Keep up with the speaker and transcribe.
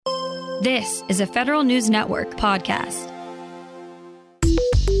This is a Federal News Network podcast.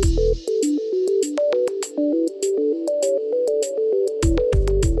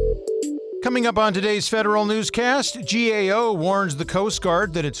 Coming up on today's Federal Newscast, GAO warns the Coast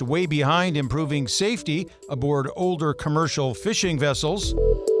Guard that it's way behind improving safety aboard older commercial fishing vessels.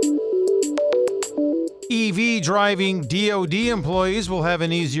 EV driving DoD employees will have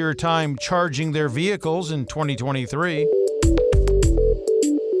an easier time charging their vehicles in 2023.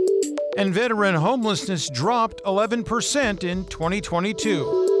 And veteran homelessness dropped 11% in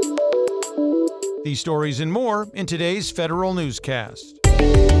 2022. These stories and more in today's Federal Newscast.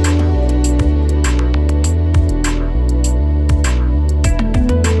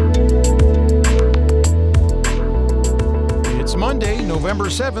 It's Monday, November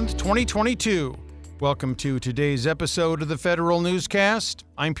 7th, 2022. Welcome to today's episode of the Federal Newscast.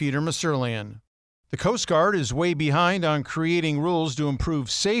 I'm Peter Musurlian. The Coast Guard is way behind on creating rules to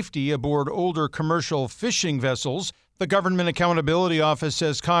improve safety aboard older commercial fishing vessels. The Government Accountability Office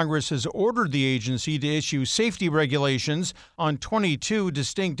says Congress has ordered the agency to issue safety regulations on 22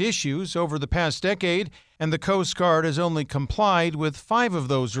 distinct issues over the past decade, and the Coast Guard has only complied with 5 of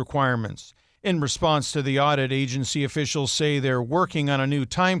those requirements. In response to the audit, agency officials say they're working on a new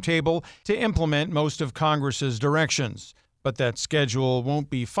timetable to implement most of Congress's directions. But that schedule won't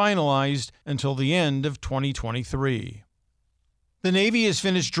be finalized until the end of 2023. The Navy has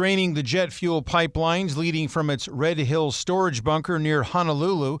finished draining the jet fuel pipelines leading from its Red Hill storage bunker near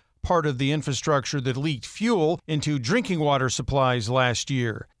Honolulu, part of the infrastructure that leaked fuel into drinking water supplies last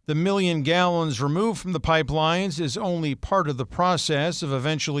year. The 1 million gallons removed from the pipelines is only part of the process of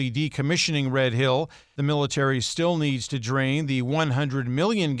eventually decommissioning Red Hill. The military still needs to drain the 100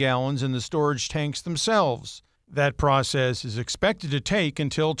 million gallons in the storage tanks themselves. That process is expected to take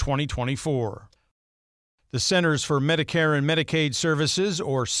until 2024. The Centers for Medicare and Medicaid Services,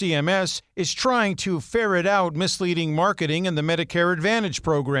 or CMS, is trying to ferret out misleading marketing in the Medicare Advantage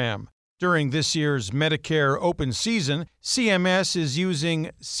program. During this year's Medicare open season, CMS is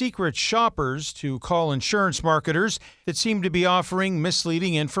using secret shoppers to call insurance marketers that seem to be offering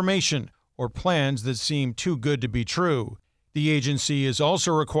misleading information or plans that seem too good to be true. The agency is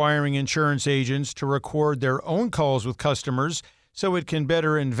also requiring insurance agents to record their own calls with customers so it can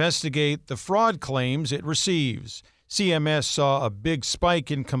better investigate the fraud claims it receives. CMS saw a big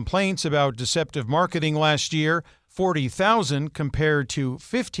spike in complaints about deceptive marketing last year, 40,000 compared to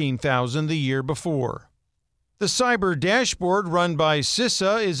 15,000 the year before. The cyber dashboard run by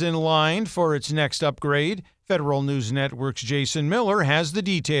CISA is in line for its next upgrade. Federal News Network's Jason Miller has the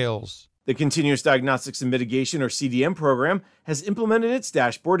details. The Continuous Diagnostics and Mitigation, or CDM program, has implemented its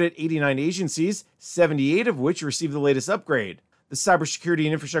dashboard at 89 agencies, 78 of which received the latest upgrade. The Cybersecurity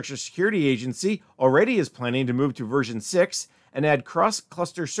and Infrastructure Security Agency already is planning to move to version 6 and add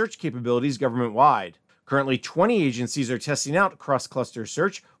cross-cluster search capabilities government-wide. Currently, 20 agencies are testing out cross-cluster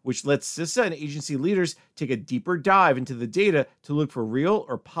search, which lets CISA and agency leaders take a deeper dive into the data to look for real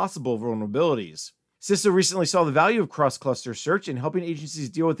or possible vulnerabilities. CISA recently saw the value of cross-cluster search in helping agencies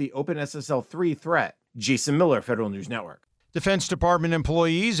deal with the OpenSSL 3 threat. Jason Miller, Federal News Network. Defense Department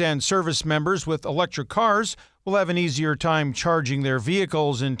employees and service members with electric cars will have an easier time charging their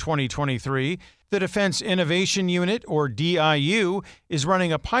vehicles in 2023. The Defense Innovation Unit, or DIU, is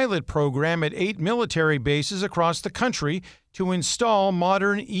running a pilot program at 8 military bases across the country to install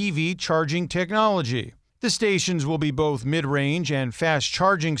modern EV charging technology. The stations will be both mid-range and fast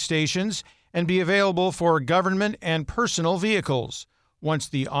charging stations and be available for government and personal vehicles. Once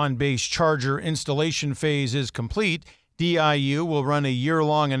the on-base charger installation phase is complete, DIU will run a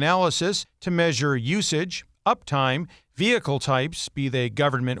year-long analysis to measure usage, uptime, vehicle types, be they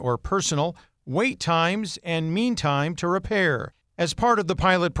government or personal, wait times, and mean time to repair. As part of the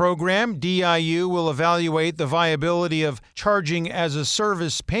pilot program, DIU will evaluate the viability of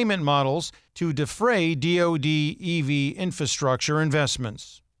charging-as-a-service payment models to defray DoD EV infrastructure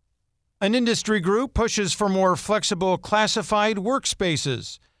investments. An industry group pushes for more flexible classified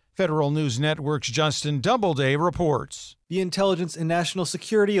workspaces. Federal News Network's Justin Doubleday reports. The Intelligence and National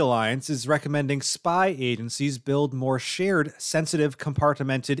Security Alliance is recommending spy agencies build more shared, sensitive,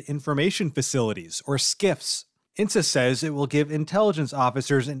 compartmented information facilities, or SCIFs. INSA says it will give intelligence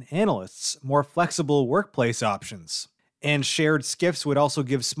officers and analysts more flexible workplace options. And shared SCIFs would also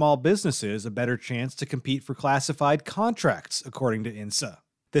give small businesses a better chance to compete for classified contracts, according to INSA.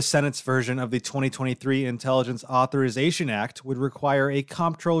 The Senate's version of the 2023 Intelligence Authorization Act would require a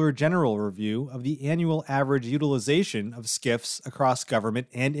Comptroller General review of the annual average utilization of SCIFs across government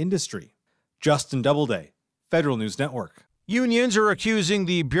and industry. Justin Doubleday, Federal News Network. Unions are accusing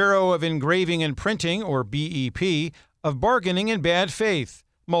the Bureau of Engraving and Printing, or BEP, of bargaining in bad faith.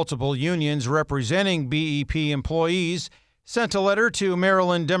 Multiple unions representing BEP employees sent a letter to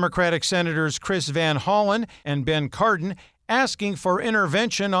Maryland Democratic Senators Chris Van Hollen and Ben Cardin asking for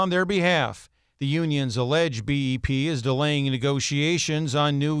intervention on their behalf. The unions allege BEP is delaying negotiations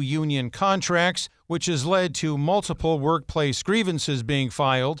on new union contracts, which has led to multiple workplace grievances being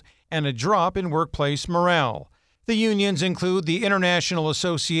filed and a drop in workplace morale. The unions include the International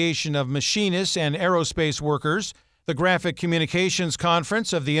Association of Machinists and Aerospace Workers, the Graphic Communications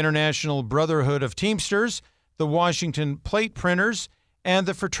Conference of the International Brotherhood of Teamsters, the Washington Plate Printers, and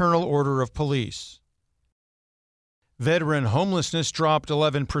the Fraternal Order of Police. Veteran homelessness dropped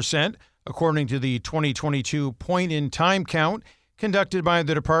 11%, according to the 2022 point-in-time count conducted by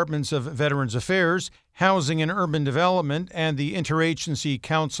the Departments of Veterans Affairs, Housing and Urban Development, and the Interagency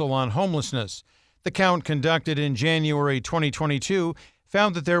Council on Homelessness. The count conducted in January 2022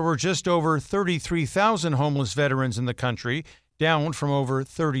 found that there were just over 33,000 homeless veterans in the country, down from over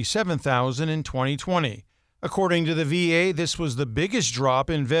 37,000 in 2020. According to the VA, this was the biggest drop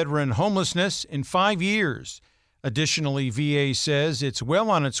in veteran homelessness in 5 years. Additionally, VA says it's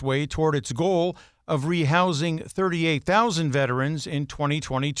well on its way toward its goal of rehousing 38,000 veterans in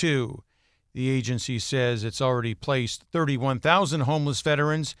 2022. The agency says it's already placed 31,000 homeless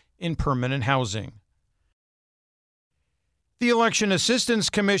veterans in permanent housing. The Election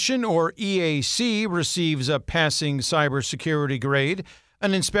Assistance Commission, or EAC, receives a passing cybersecurity grade.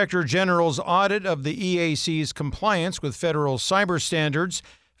 An Inspector General's audit of the EAC's compliance with federal cyber standards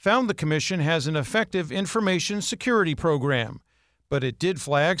found the commission has an effective information security program, but it did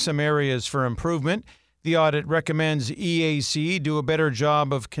flag some areas for improvement. The audit recommends EAC do a better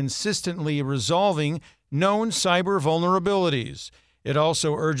job of consistently resolving known cyber vulnerabilities. It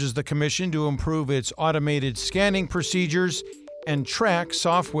also urges the commission to improve its automated scanning procedures and track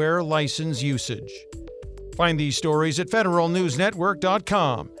software license usage. Find these stories at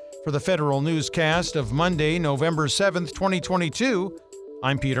federalnewsnetwork.com. For the Federal Newscast of Monday, November 7th, 2022,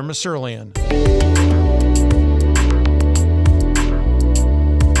 I'm Peter Musurlian.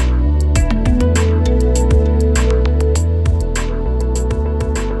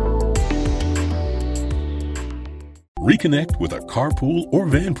 Reconnect with a carpool or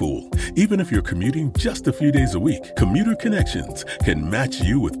vanpool. Even if you're commuting just a few days a week, Commuter Connections can match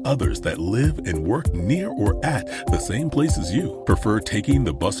you with others that live and work near or at the same place as you. Prefer taking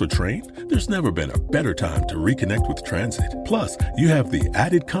the bus or train? There's never been a better time to reconnect with transit. Plus, you have the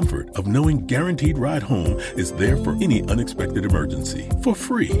added comfort of knowing Guaranteed Ride Home is there for any unexpected emergency for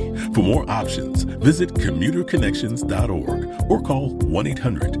free. For more options, visit commuterconnections.org or call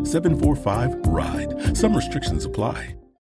 1-800-745-RIDE. Some restrictions apply.